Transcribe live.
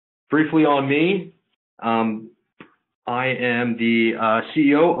briefly on me, I am the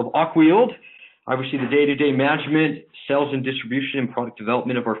CEO of Aqua-Yield. I oversee the day-to-day management, sales and distribution, and product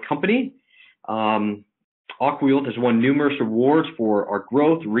development of our company. Aqua-Yield has won numerous awards for our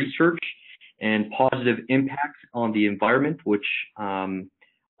growth, research, and positive impact on the environment, which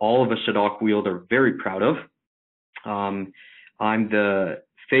all of us at Aqua-Yield are very proud of. I'm the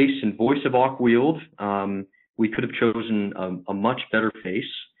face and voice of Aqua-Yield. We could have chosen a much better face,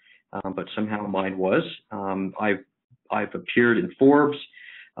 but somehow mine was. I've appeared in Forbes,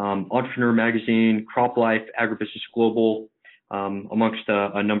 Entrepreneur Magazine, Crop Life, Agribusiness Global, amongst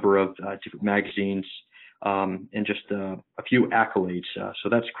a number of different magazines, and just a few accolades. So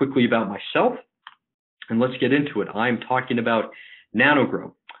that's quickly about myself, and let's get into it. I'm talking about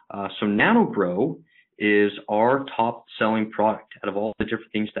NanoGro. So NanoGro is our top selling product out of all the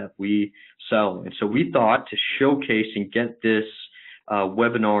different things that we sell. And so we thought to showcase and get this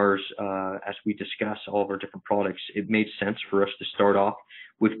webinars as we discuss all of our different products, it made sense for us to start off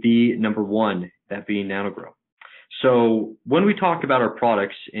with the number one, that being NanoGro. So when we talk about our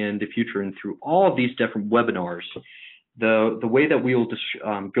products in the future and through all of these different webinars, the way that we will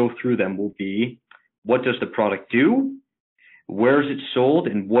go through them will be, what does the product do? Where is it sold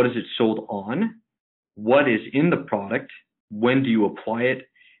and what is it sold on? What is in the product? When do you apply it?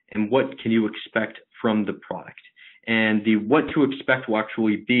 And what can you expect from the product? And the what to expect will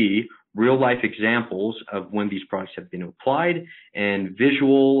actually be real life examples of when these products have been applied and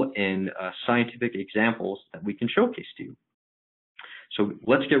visual and scientific examples that we can showcase to you. So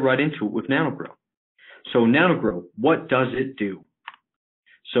let's get right into it with NanoGro. So NanoGro, what does it do?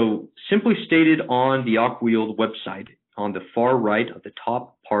 So simply stated on the Aqua-Yield website, on the far right of the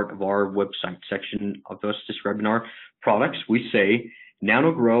top part of our website section of us describing our products, we say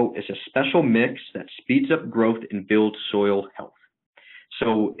NanoGro is a special mix that speeds up growth and builds soil health.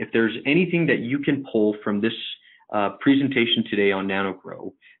 So if there's anything that you can pull from this presentation today on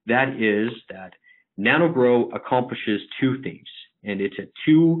NanoGro, that is that NanoGro accomplishes two things, and it's a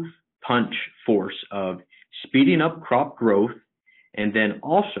two-punch force of speeding up crop growth and then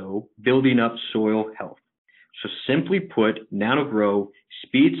also building up soil health. So simply put, NanoGro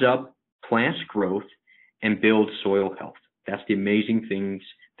speeds up plants' growth and builds soil health. That's the amazing things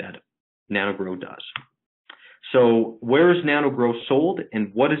that NanoGro does. So where is NanoGro sold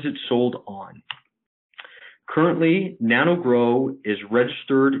and what is it sold on? Currently, NanoGro is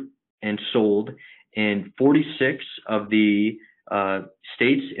registered and sold in 46 of the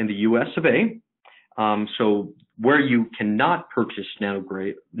states in the US of A. So where you cannot purchase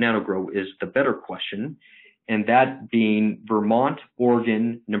NanoGro is the better question, and that being Vermont,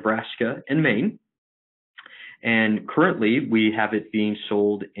 Oregon, Nebraska, and Maine. And currently, we have it being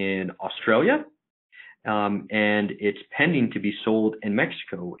sold in Australia, and it's pending to be sold in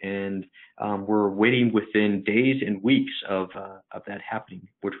Mexico. And we're waiting within days and weeks of that happening,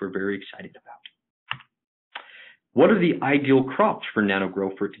 which we're very excited about. What are the ideal crops for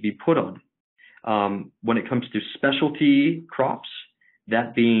NanoGro for it to be put on? When it comes to specialty crops,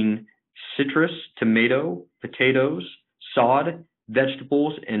 that being citrus, tomato, potatoes, sod,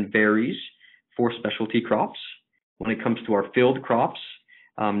 vegetables, and berries for specialty crops. When it comes to our field crops,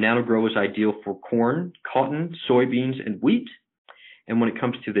 NanoGro is ideal for corn, cotton, soybeans, and wheat. And when it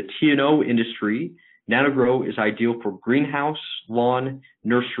comes to the T&O industry, NanoGro is ideal for greenhouse, lawn,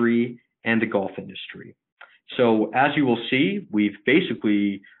 nursery, and the golf industry. So as you will see, we've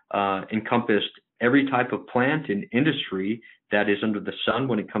basically encompassed every type of plant and industry that is under the sun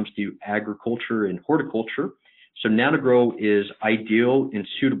when it comes to agriculture and horticulture. So NanoGro is ideal and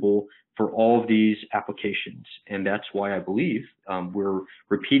suitable for all of these applications. And that's why I believe we're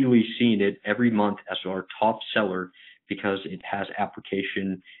repeatedly seeing it every month as our top seller, because it has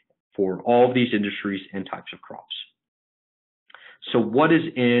application for all of these industries and types of crops. So what is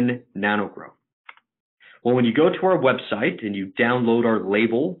in NanoGro? Well, when you go to our website and you download our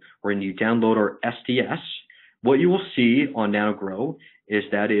label or when you download our SDS, what you will see on NanoGro is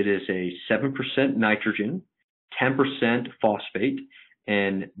that it is a 7% nitrogen, 10% phosphate,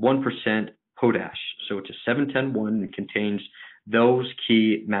 and 1% potash. So it's a 7-10-1 and contains those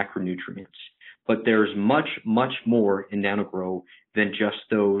key macronutrients. But there's much, much more in NanoGro than just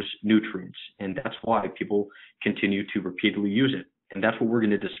those nutrients. And that's why people continue to repeatedly use it. And that's what we're going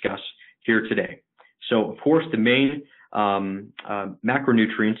to discuss here today. So, of course, the main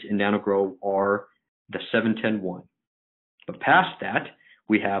macronutrients in NanoGro are the 7-10-1. But past that,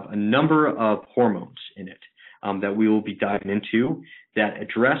 we have a number of hormones in it that we will be diving into that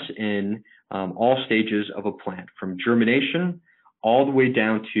address in all stages of a plant, from germination all the way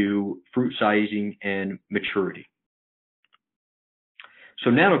down to fruit sizing and maturity. So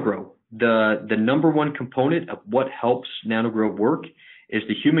NanoGro, the number one component of what helps NanoGro work is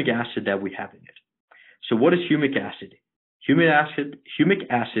the humic acid that we have in it. So what is humic acid? Humic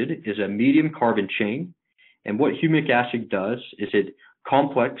acid is a medium carbon chain, and what humic acid does is it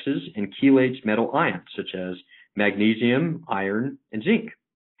complexes and chelates metal ions such as magnesium, iron, and zinc.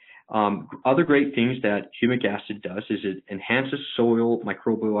 Other great things that humic acid does is it enhances soil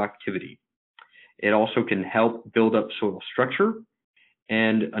microbial activity. It also can help build up soil structure,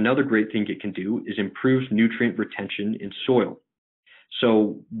 and another great thing it can do is improves nutrient retention in soil.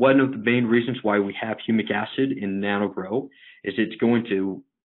 So one of the main reasons why we have humic acid in NanoGro is it's going to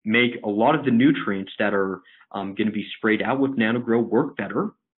make a lot of the nutrients that are going to be sprayed out with NanoGro work better,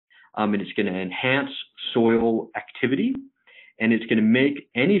 and it's going to enhance soil activity, and it's going to make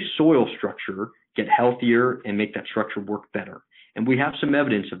any soil structure get healthier and make that structure work better. And we have some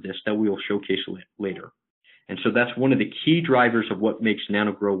evidence of this that we will showcase later. And so that's one of the key drivers of what makes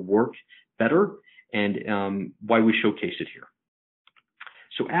NanoGro work better and why we showcase it here.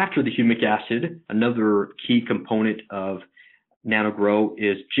 So after the humic acid, another key component of NanoGro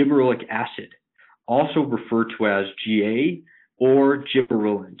is gibberellic acid, also referred to as GA or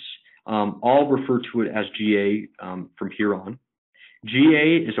gibberellins. I'll refer to it as GA from here on.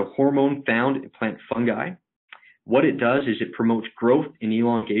 GA is a hormone found in plant fungi. What it does is it promotes growth and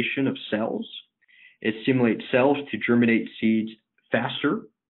elongation of cells. It stimulates cells to germinate seeds faster.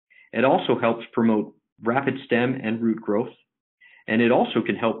 It also helps promote rapid stem and root growth. And it also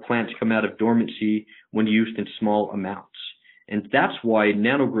can help plants come out of dormancy when used in small amounts. And that's why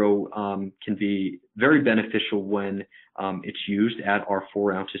NanoGro can be very beneficial when it's used at our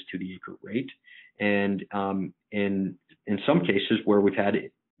 4 ounces to the acre rate. And in some cases where we've had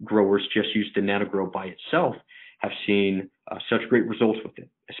growers just use the NanoGro by itself have seen such great results with it,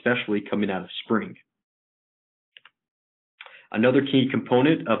 especially coming out of spring. Another key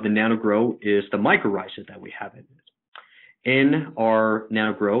component of the NanoGro is the mycorrhiza that we have in it. In our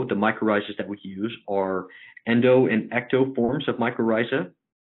NanoGro, the mycorrhizas that we use are endo and ecto forms of mycorrhiza,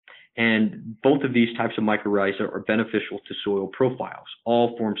 and both of these types of mycorrhiza are beneficial to soil profiles,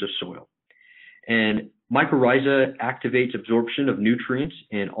 all forms of soil. And mycorrhiza activates absorption of nutrients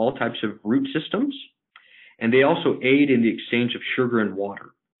in all types of root systems, and they also aid in the exchange of sugar and water.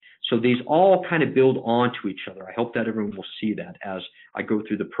 So these all kind of build onto each other. I hope that everyone will see that as I go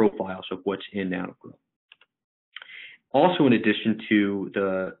through the profiles of what's in NanoGro. Also, in addition to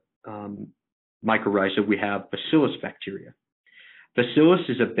the mycorrhiza, we have bacillus bacteria. Bacillus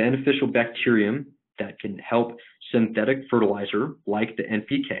is a beneficial bacterium that can help synthetic fertilizer like the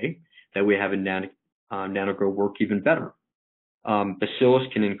NPK that we have in NanoGro work even better. Bacillus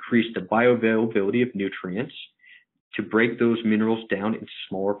can increase the bioavailability of nutrients to break those minerals down into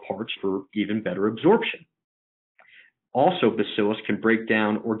smaller parts for even better absorption. Also, bacillus can break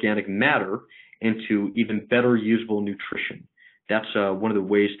down organic matter into even better usable nutrition. That's one of the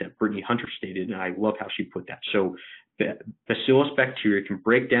ways that Brittany Hunter stated, and I love how she put that. So bacillus bacteria can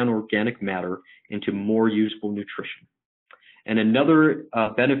break down organic matter into more usable nutrition. And another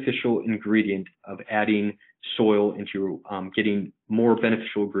beneficial ingredient of adding soil into getting more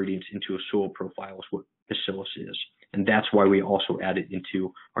beneficial ingredients into a soil profile is what bacillus is. And that's why we also add it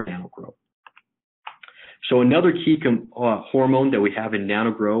into our NanoGro. So another key hormone that we have in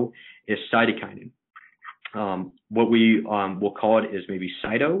NanoGro is cytokinin. What we will call it is maybe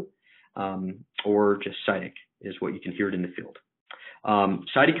cyto or just cytic is what you can hear it in the field.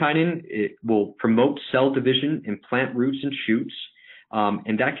 Cytokinin, it will promote cell division in plant roots and shoots,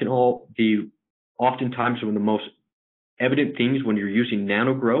 and that can all be oftentimes one of the most evident things when you're using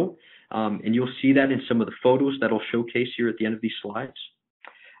NanoGro, and you'll see that in some of the photos that I'll showcase here at the end of these slides.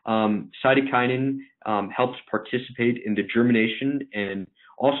 Cytokinin helps participate in the germination and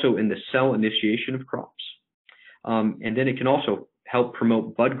also in the cell initiation of crops. And then it can also help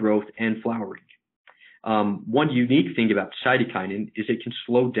promote bud growth and flowering. One unique thing about cytokinin is it can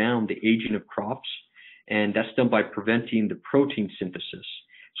slow down the aging of crops, and that's done by preventing the protein synthesis.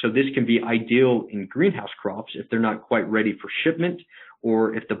 So this can be ideal in greenhouse crops if they're not quite ready for shipment,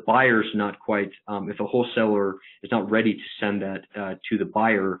 or if the buyer's not quite, if a wholesaler is not ready to send that to the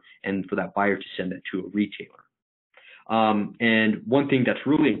buyer and for that buyer to send that to a retailer. And one thing that's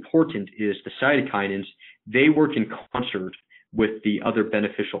really important is the cytokinins, they work in concert with the other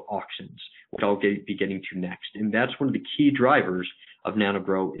beneficial auxins, which I'll be getting to next. And that's one of the key drivers of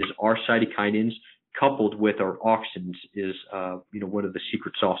NanoGro is our cytokinins coupled with our auxins is one of the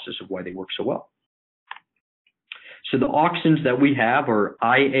secret sauces of why they work so well. So the auxins that we have are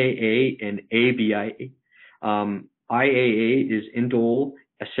IAA and ABA. IAA is indole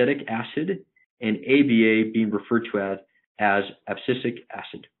acetic acid, and ABA being referred to as abscisic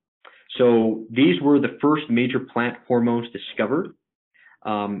acid. So these were the first major plant hormones discovered,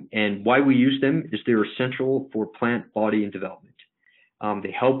 and why we use them is they're essential for plant body and development.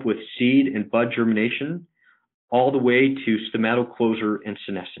 They help with seed and bud germination all the way to stomatoclosure and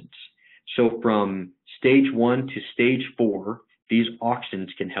senescence. So from stage 1 to stage 4, these auxins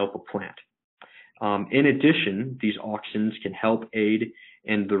can help a plant. In addition, these auxins can help aid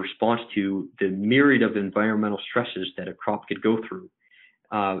in the response to the myriad of environmental stresses that a crop could go through.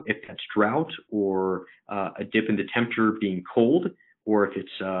 If that's drought or a dip in the temperature being cold, or if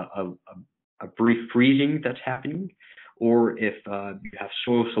it's a brief freezing that's happening, or if you have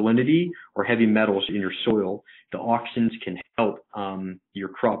soil salinity or heavy metals in your soil, the auxins can help your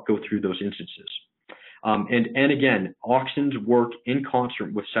crop go through those instances. And again, auxins work in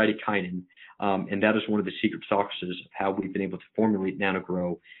concert with cytokinin, and that is one of the secret sauces of how we've been able to formulate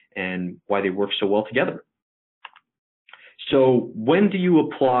NanoGro and why they work so well together. So when do you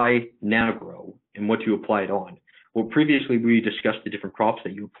apply NanoGro and what do you apply it on? Well, previously we discussed the different crops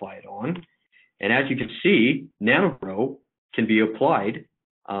that you apply it on. And as you can see, NanoGro can be applied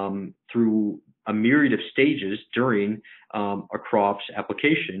through a myriad of stages during a crop's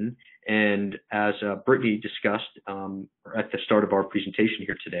application. And as Brittany discussed at the start of our presentation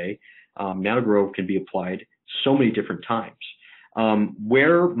here today, NanoGro can be applied so many different times.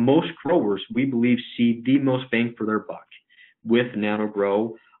 Where most growers, we believe, see the most bang for their buck with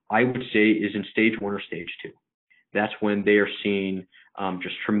NanoGro, I would say, is in stage 1 or stage 2. That's when they are seeing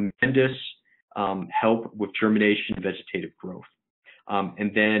just tremendous help with germination and vegetative growth.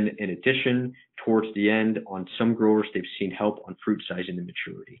 And then in addition, towards the end, on some growers, they've seen help on fruit size and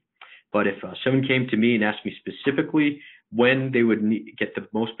maturity. But if someone came to me and asked me specifically when they would get the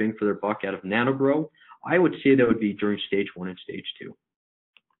most bang for their buck out of NanoGro, I would say that would be during stage 1 and stage 2.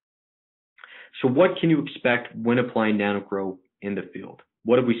 So what can you expect when applying NanoGro in the field?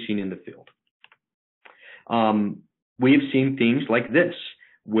 What have we seen in the field? We have seen things like this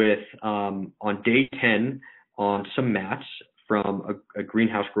with on day 10 on some mats from a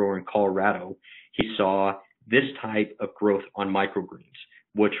greenhouse grower in Colorado. He saw this type of growth on microgreens,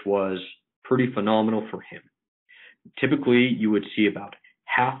 which was pretty phenomenal for him. Typically, you would see about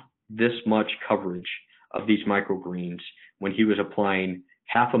half this much coverage of these microgreens when he was applying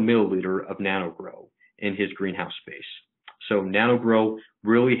half a milliliter of NanoGro in his greenhouse space. So NanoGro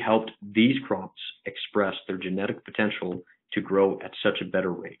really helped these crops express their genetic potential to grow at such a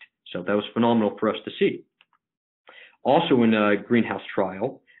better rate. So that was phenomenal for us to see. Also in a greenhouse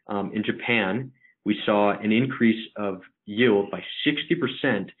trial in Japan, we saw an increase of yield by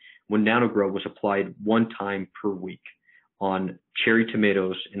 60% when NanoGro was applied 1 time per week on cherry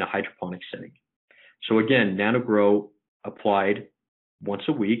tomatoes in a hydroponic setting. So again, NanoGro applied once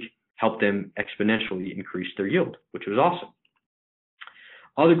a week helped them exponentially increase their yield, which was awesome.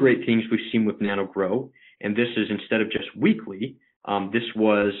 Other great things we've seen with NanoGro, and this is instead of just weekly, this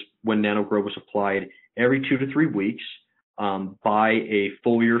was when NanoGro was applied every 2 to 3 weeks by a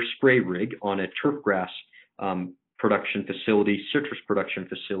foliar spray rig on a turf grass production facility, citrus production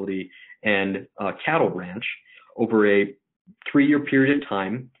facility, and cattle ranch over a 3-year period of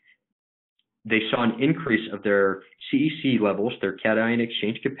time. They saw an increase of their CEC levels, their cation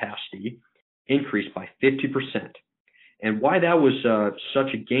exchange capacity, increased by 50%. And why that was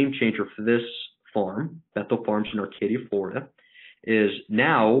such a game changer for this farm, Bethel Farms in Arcadia, Florida, is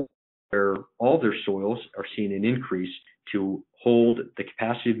now all their soils are seeing an increase to hold the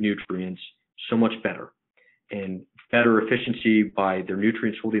capacity of nutrients so much better. And better efficiency by their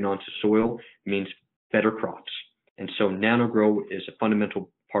nutrients holding onto soil means better crops. And so NanoGro is a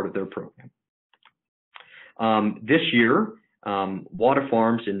fundamental part of their program. This year, Water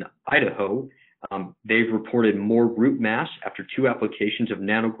Farms in Idaho, they've reported more root mass after 2 applications of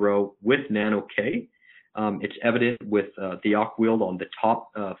NanoGro with Nano-K. It's evident with the Aqua-Yield on the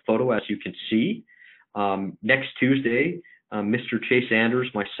top photo, as you can see. Next Tuesday, Mr. Chase Anders,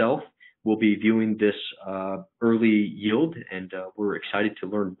 myself, will be viewing this early yield, and we're excited to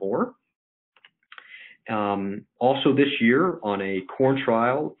learn more. Also this year, on a corn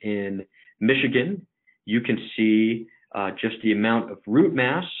trial in Michigan, you can see just the amount of root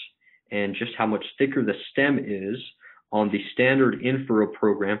mass and just how much thicker the stem is on the standard in-furrow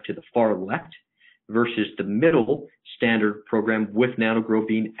program to the far left versus the middle standard program with NanoGro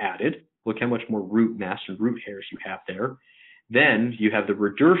being added. Look how much more root mass and root hairs you have there. Then you have the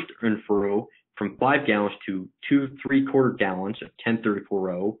reduced in-furrow from 5 gallons to 2 3/4 gallons of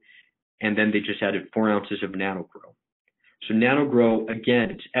 1034O, and then they just added 4 ounces of NanoGro. So NanoGro,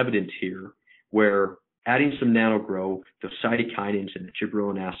 again, it's evident here where adding some NanoGro, the cytokinins and the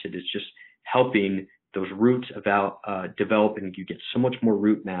gibberellin acid is just helping those roots develop, and you get so much more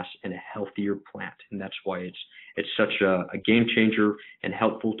root mass and a healthier plant. And that's why it's such a game changer and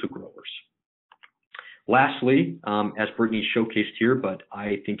helpful to growers. Lastly, as Brittany showcased here, but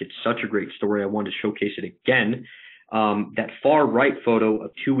I think it's such a great story, I wanted to showcase it again. That far right photo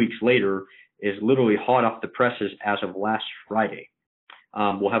of 2 weeks later is literally hot off the presses as of last Friday.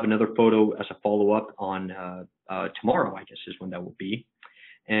 We'll have another photo as a follow-up on tomorrow, I guess is when that will be.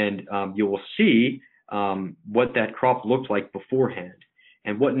 And you will see what that crop looked like beforehand.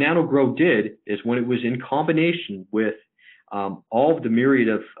 And what NanoGro did is, when it was in combination with all of the myriad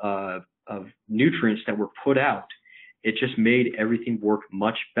of nutrients that were put out, it just made everything work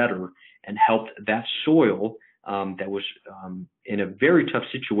much better and helped that soil that was in a very tough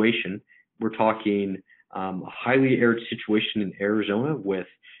situation. We're talking a highly arid situation in Arizona with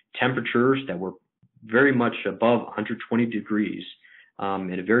temperatures that were very much above 120 degrees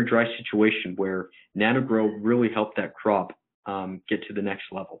in a very dry situation, where NanoGro really helped that crop get to the next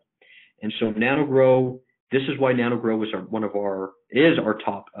level. And so NanoGro, this is why NanoGro is our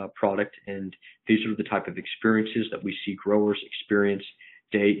top product, and these are the type of experiences that we see growers experience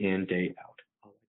day in, day out.